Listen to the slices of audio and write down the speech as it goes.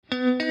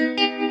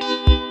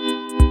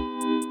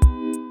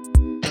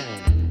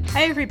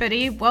Hey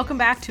everybody, welcome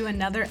back to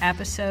another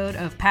episode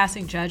of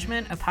Passing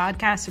Judgment, a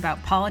podcast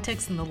about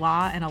politics and the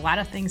law and a lot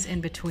of things in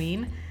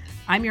between.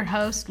 I'm your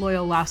host,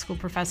 Loyola Law School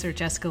professor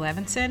Jessica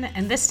Levinson,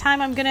 and this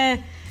time I'm going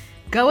to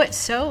go it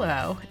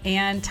solo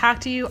and talk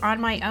to you on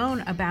my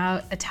own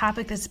about a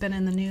topic that's been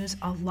in the news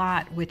a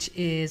lot, which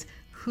is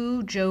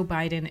who Joe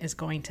Biden is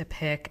going to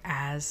pick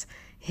as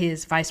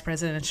his vice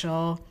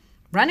presidential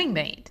running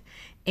mate.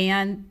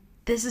 And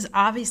this has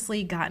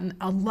obviously gotten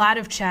a lot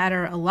of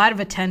chatter, a lot of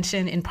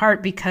attention, in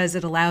part because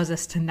it allows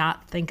us to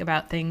not think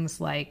about things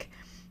like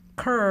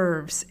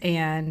curves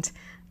and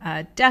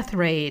death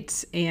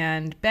rates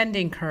and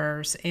bending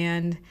curves.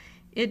 And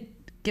it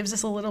gives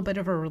us a little bit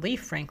of a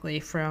relief,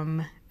 frankly,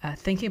 from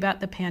thinking about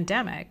the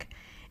pandemic.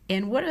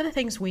 And one of the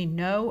things we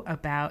know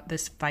about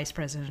this vice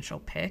presidential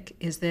pick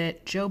is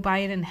that Joe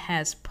Biden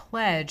has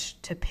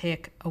pledged to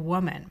pick a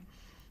woman.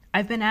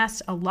 I've been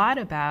asked a lot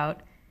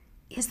about,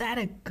 is that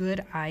a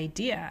good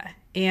idea?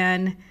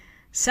 And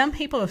some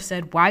people have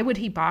said, why would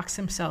he box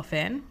himself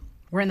in?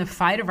 We're in the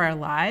fight of our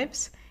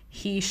lives.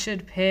 He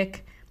should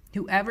pick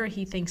whoever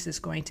he thinks is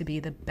going to be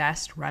the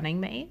best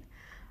running mate.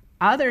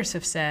 Others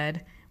have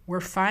said, we're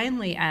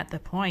finally at the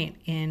point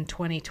in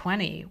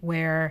 2020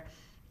 where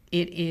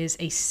it is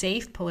a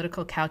safe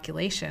political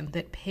calculation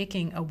that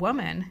picking a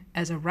woman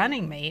as a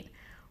running mate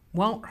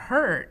won't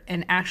hurt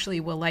and actually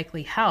will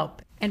likely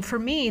help. And for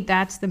me,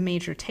 that's the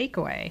major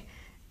takeaway,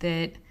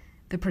 that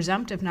the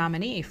presumptive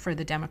nominee for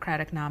the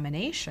Democratic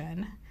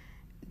nomination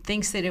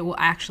thinks that it will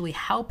actually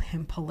help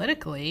him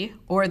politically,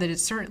 or that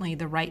it's certainly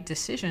the right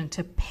decision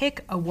to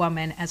pick a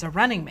woman as a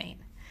running mate.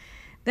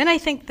 Then I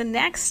think the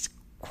next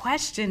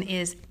question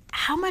is,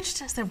 how much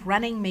does the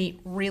running mate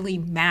really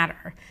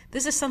matter?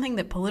 This is something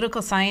that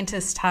political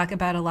scientists talk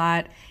about a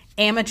lot,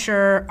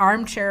 amateur,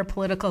 armchair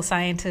political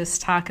scientists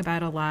talk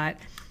about a lot.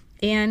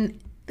 And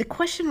the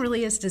question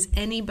really is, does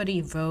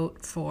anybody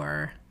vote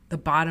for the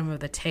bottom of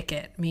the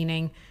ticket?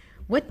 Meaning,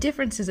 what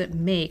difference does it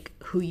make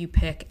who you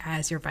pick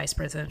as your vice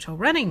presidential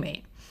running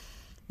mate?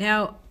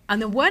 Now, on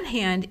the one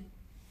hand,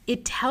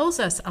 it tells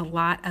us a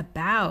lot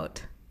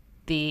about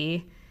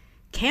the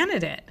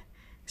candidate.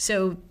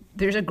 So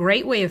there's a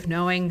great way of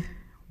knowing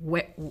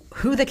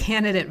who the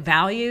candidate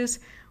values,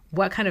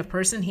 what kind of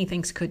person he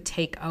thinks could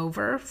take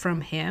over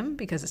from him,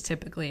 because it's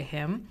typically a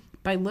him,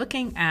 by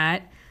looking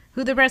at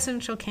who the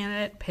presidential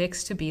candidate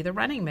picks to be the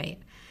running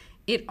mate.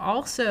 It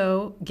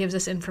also gives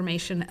us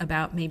information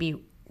about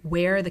maybe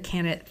where the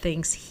candidate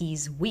thinks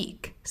he's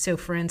weak. So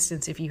for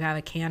instance, if you have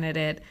a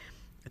candidate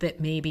that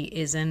maybe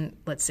isn't,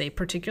 let's say,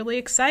 particularly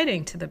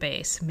exciting to the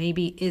base,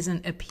 maybe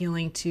isn't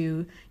appealing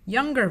to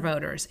younger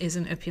voters,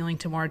 isn't appealing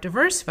to more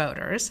diverse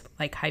voters,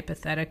 like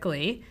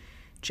hypothetically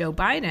Joe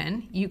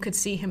Biden, you could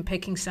see him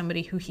picking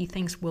somebody who he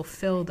thinks will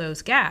fill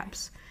those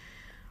gaps.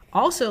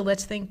 Also,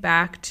 let's think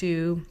back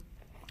to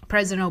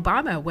President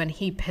Obama when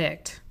he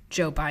picked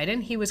Joe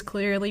Biden. He was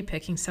clearly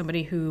picking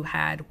somebody who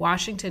had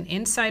Washington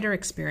insider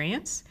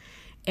experience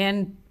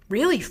and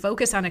really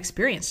focus on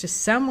experience,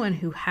 just someone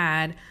who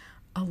had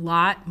a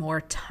lot more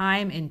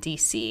time in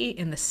DC,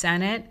 in the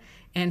Senate,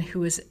 and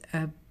who is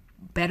a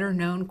better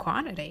known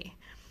quantity.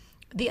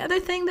 The other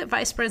thing that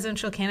vice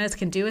presidential candidates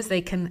can do is they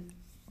can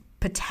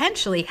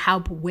potentially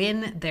help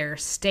win their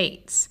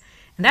states.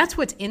 And that's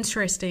what's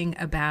interesting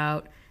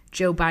about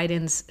Joe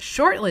Biden's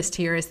shortlist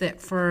here, is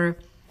that for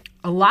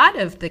a lot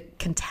of the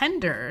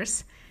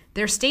contenders,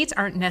 their states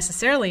aren't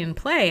necessarily in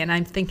play. And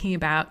I'm thinking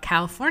about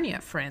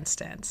California, for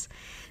instance.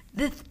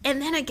 And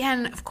then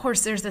again, of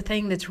course, there's the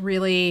thing that's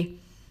really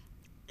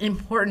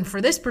important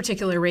for this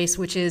particular race,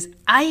 which is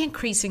I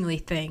increasingly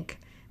think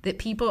that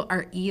people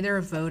are either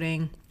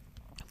voting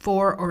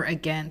for or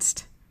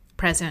against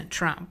President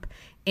Trump.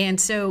 And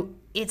so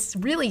it's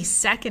really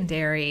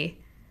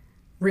secondary,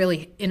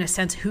 really, in a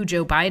sense, who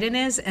Joe Biden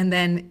is, and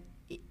then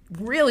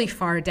really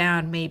far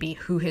down maybe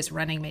who his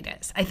running mate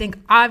is. I think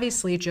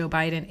obviously Joe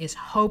Biden is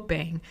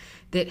hoping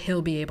that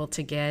he'll be able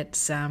to get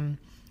some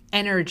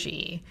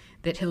energy,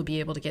 that he'll be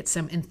able to get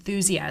some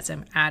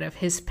enthusiasm out of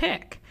his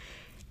pick.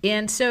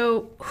 And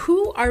so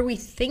who are we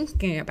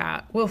thinking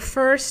about? Well,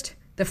 first,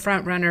 the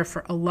front runner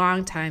for a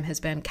long time has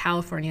been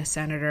California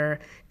Senator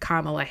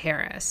Kamala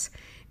Harris.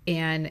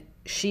 And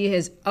she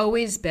has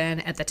always been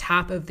at the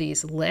top of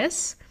these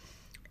lists.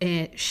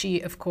 And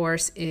she, of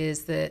course,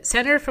 is the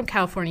senator from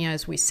California,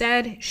 as we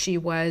said. She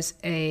was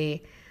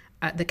the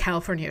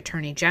California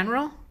Attorney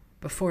General.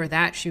 Before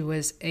that, she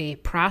was a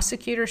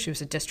prosecutor. She was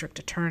a district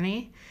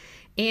attorney.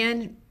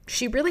 And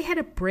she really had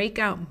a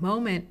breakout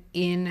moment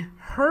in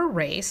her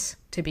race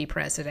to be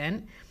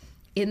president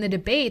in the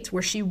debates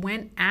where she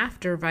went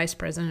after Vice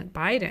President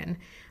Biden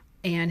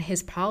and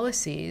his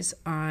policies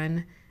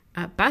on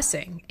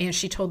busing. And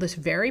she told this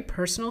very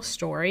personal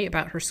story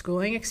about her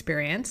schooling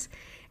experience.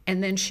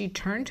 And then she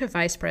turned to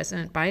Vice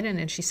President Biden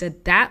and she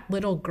said, that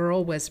little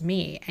girl was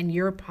me and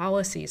your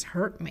policies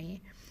hurt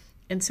me.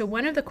 And so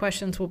one of the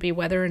questions will be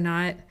whether or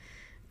not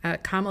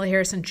Kamala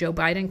Harris and Joe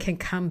Biden can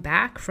come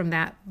back from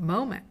that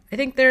moment. I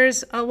think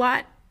there's a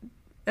lot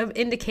of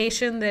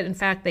indication that, in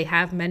fact, they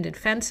have mended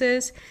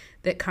fences,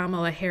 that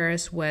Kamala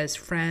Harris was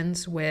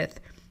friends with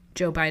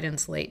Joe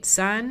Biden's late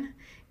son,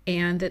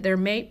 and that there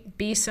may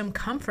be some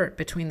comfort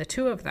between the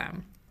two of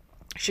them.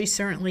 She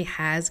certainly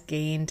has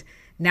gained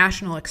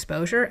national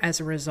exposure as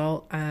a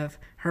result of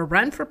her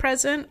run for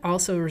president,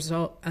 also a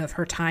result of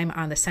her time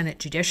on the Senate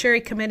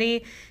Judiciary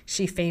Committee.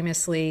 She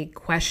famously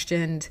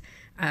questioned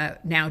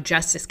now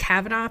Justice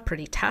Kavanaugh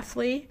pretty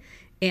toughly.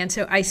 And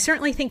so I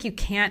certainly think you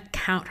can't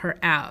count her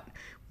out.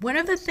 One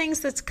of the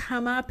things that's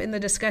come up in the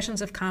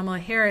discussions of Kamala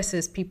Harris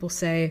is people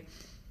say,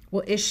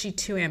 well, is she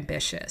too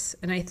ambitious?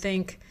 And I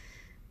think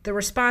the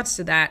response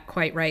to that,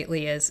 quite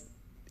rightly, is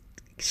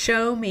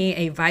show me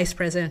a vice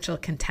presidential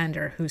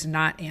contender who's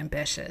not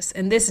ambitious.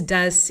 And this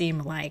does seem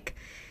like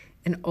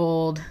an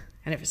old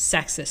kind of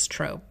sexist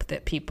trope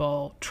that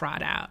people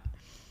trot out.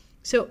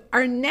 So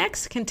our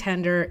next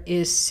contender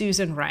is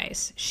Susan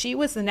Rice. She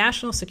was the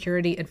National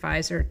Security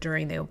Advisor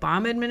during the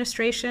Obama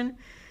administration.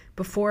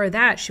 Before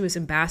that, she was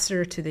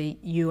ambassador to the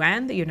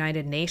UN, the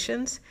United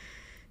Nations.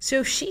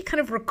 So she kind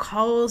of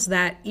recalls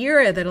that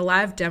era that a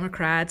lot of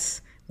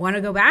Democrats want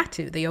to go back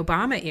to, the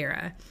Obama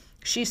era.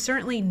 She's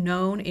certainly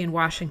known in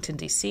Washington,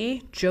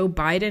 D.C. Joe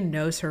Biden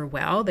knows her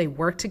well. They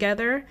work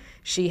together.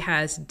 She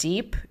has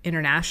deep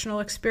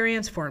international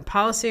experience, foreign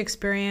policy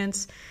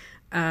experience.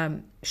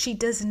 She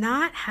does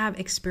not have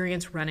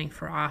experience running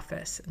for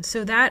office. And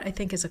so that, I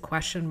think, is a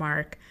question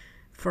mark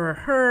for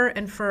her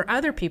and for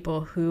other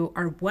people who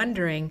are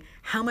wondering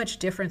how much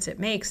difference it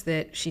makes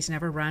that she's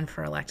never run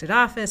for elected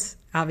office,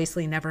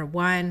 obviously never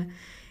won.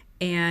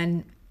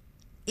 And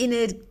in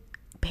a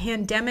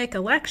pandemic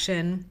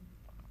election,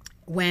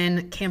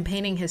 when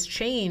campaigning has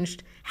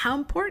changed, how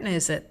important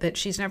is it that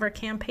she's never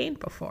campaigned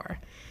before?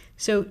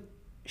 So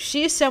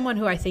she is someone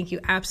who I think you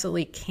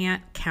absolutely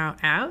can't count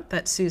out.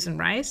 That's Susan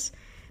Rice.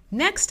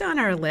 Next on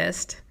our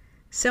list,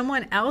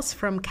 someone else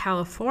from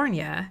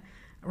California,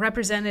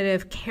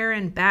 Representative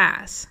Karen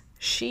Bass.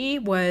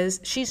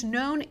 She's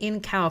known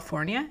in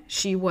California.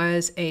 She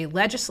was a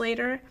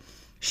legislator.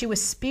 She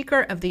was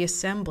Speaker of the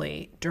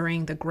Assembly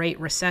during the Great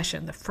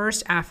Recession, the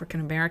first African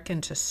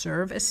American to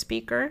serve as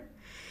Speaker.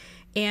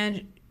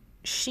 And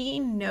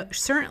she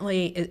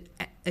certainly,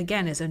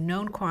 again, is a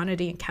known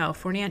quantity in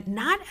California,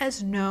 not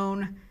as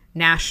known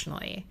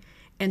nationally.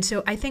 And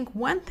so I think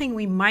one thing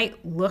we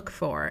might look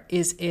for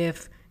is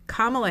if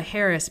Kamala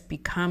Harris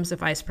becomes a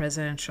vice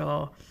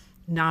presidential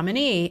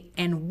nominee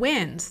and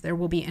wins, there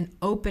will be an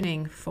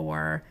opening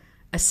for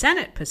a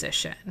Senate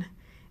position,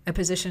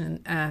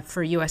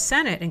 for U.S.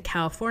 Senate in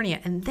California.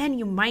 And then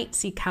you might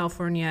see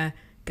California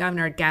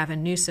Governor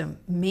Gavin Newsom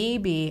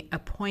maybe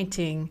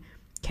appointing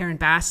Karen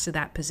Bass to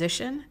that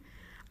position.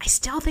 I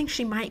still think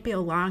she might be a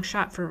long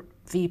shot for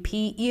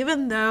VP,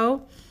 even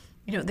though,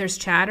 there's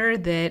chatter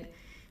that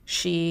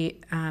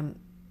she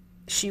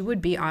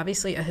would be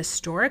obviously a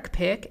historic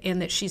pick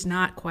and that she's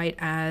not quite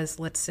as,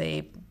 let's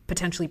say,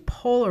 potentially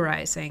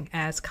polarizing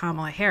as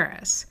Kamala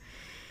Harris.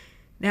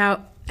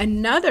 Now,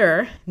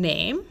 another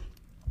name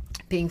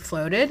being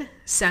floated,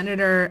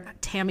 Senator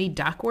Tammy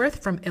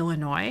Duckworth from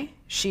Illinois.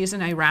 She's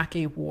an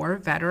Iraqi war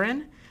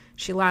veteran.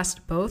 She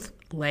lost both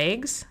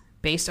legs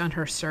based on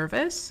her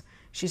service.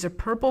 She's a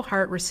Purple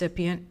Heart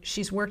recipient.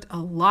 She's worked a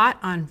lot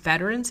on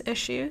veterans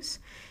issues.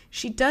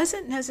 She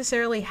doesn't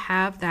necessarily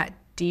have that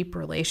deep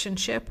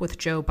relationship with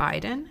Joe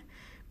Biden,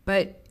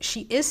 but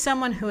she is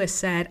someone who has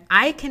said,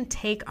 I can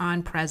take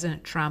on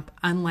President Trump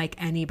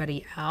unlike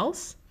anybody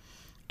else.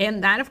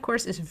 And that, of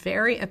course, is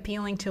very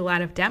appealing to a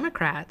lot of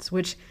Democrats,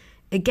 which,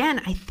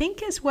 again, I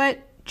think is what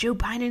Joe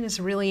Biden is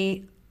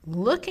really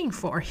looking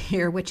for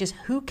here, which is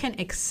who can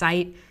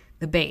excite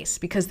the base,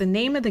 because the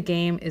name of the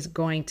game is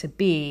going to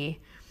be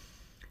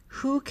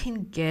who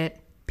can get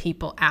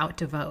people out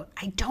to vote.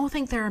 I don't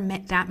think there are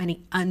that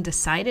many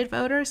undecided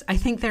voters. I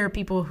think there are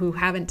people who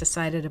haven't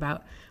decided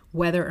about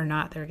whether or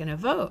not they're going to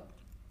vote.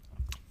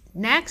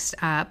 Next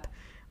up,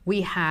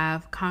 we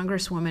have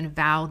Congresswoman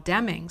Val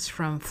Demings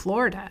from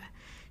Florida.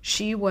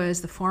 She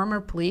was the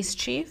former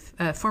chief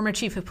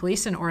of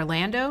police in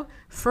Orlando,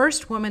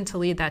 first woman to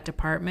lead that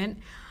department.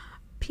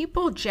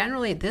 People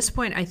generally at this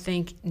point, I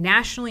think,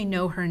 nationally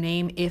know her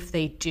name if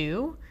they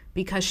do,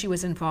 because she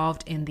was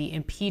involved in the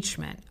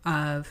impeachment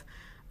of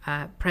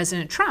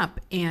President Trump,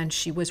 and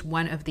she was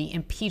one of the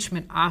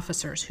impeachment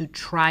officers who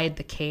tried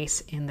the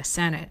case in the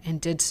Senate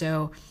and did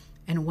so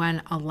and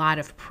won a lot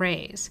of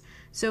praise.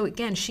 So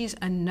again, she's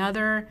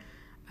another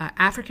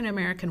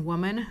African-American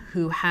woman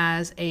who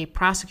has a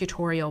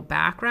prosecutorial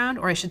background,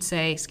 or I should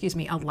say,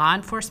 a law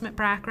enforcement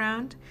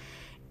background,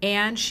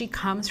 and she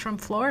comes from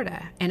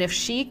Florida. And if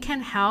she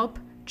can help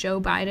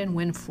Joe Biden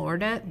win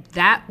Florida,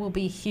 that will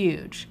be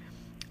huge.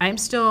 I'm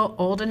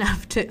old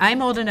enough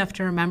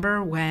to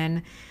remember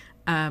when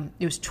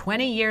it was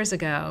 20 years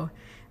ago,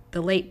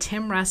 the late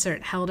Tim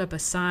Russert held up a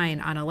sign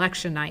on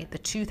election night, the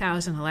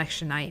 2000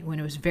 election night, when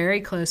it was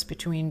very close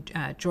between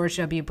George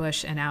W.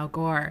 Bush and Al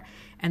Gore.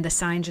 And the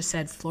sign just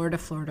said, Florida,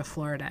 Florida,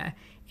 Florida.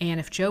 And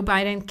if Joe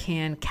Biden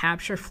can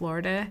capture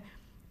Florida,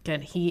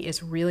 then he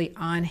is really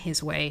on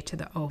his way to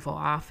the Oval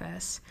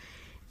Office.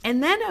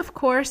 And then, of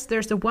course,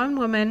 there's the one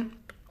woman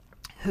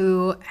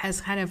who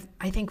has kind of,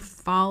 I think,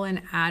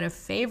 fallen out of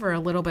favor a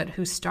little bit,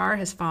 whose star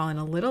has fallen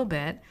a little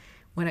bit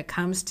when it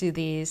comes to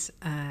these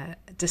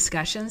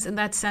discussions, and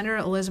that's Senator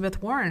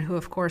Elizabeth Warren, who,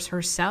 of course,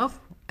 herself,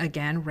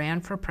 again,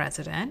 ran for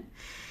president.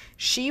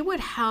 She would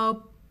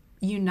help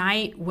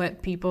unite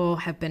what people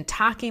have been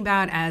talking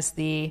about as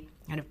the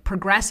kind of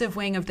progressive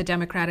wing of the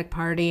Democratic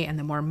Party and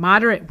the more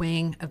moderate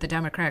wing of the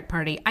Democratic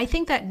Party. I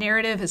think that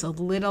narrative is a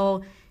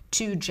little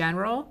too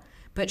general,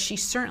 but she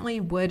certainly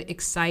would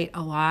excite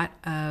a lot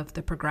of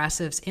the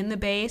progressives in the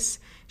base.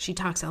 She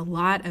talks a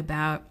lot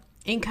about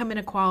income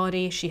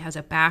inequality. She has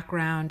a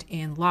background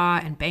in law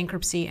and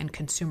bankruptcy and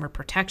consumer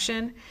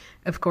protection.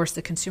 Of course,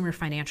 the Consumer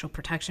Financial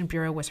Protection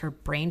Bureau was her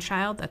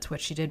brainchild. That's what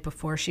she did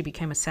before she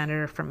became a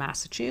senator from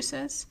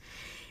Massachusetts.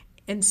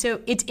 And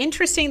so it's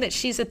interesting that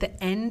she's at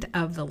the end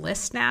of the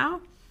list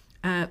now,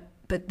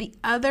 but the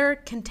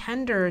other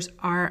contenders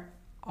are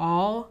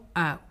all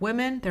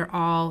women. They're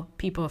all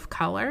people of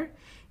color.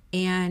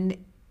 And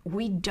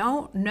we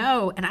don't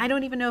know, and I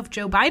don't even know if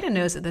Joe Biden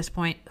knows at this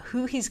point,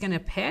 who he's going to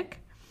pick.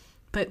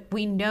 But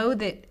we know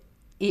that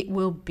it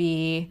will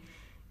be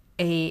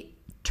a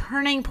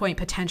turning point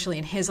potentially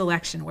in his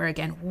election where,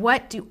 again,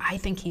 what do I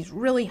think he's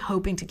really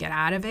hoping to get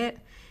out of it?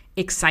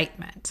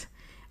 Excitement.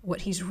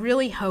 What he's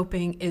really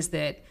hoping is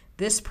that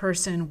this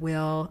person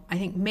will, I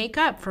think, make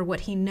up for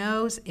what he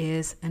knows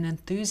is an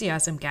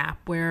enthusiasm gap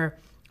where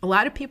a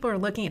lot of people are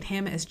looking at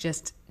him as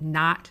just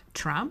not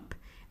Trump.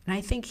 And I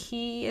think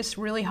he is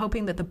really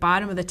hoping that the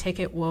bottom of the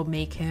ticket will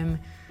make him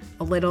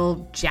a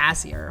little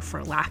jazzier,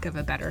 for lack of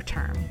a better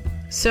term.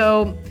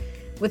 So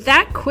with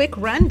that quick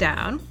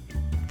rundown,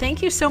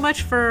 thank you so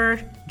much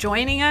for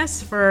joining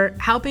us, for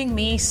helping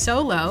me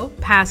solo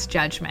pass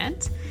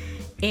judgment.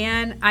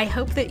 And I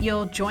hope that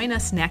you'll join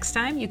us next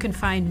time. You can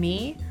find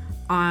me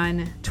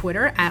on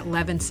Twitter at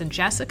Levinson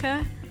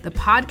Jessica, the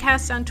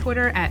podcast on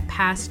Twitter at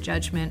Pass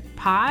Judgment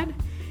Pod,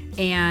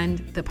 and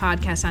the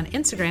podcast on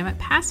Instagram at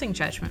Passing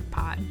Judgment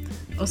Pod.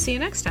 We'll see you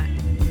next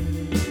time.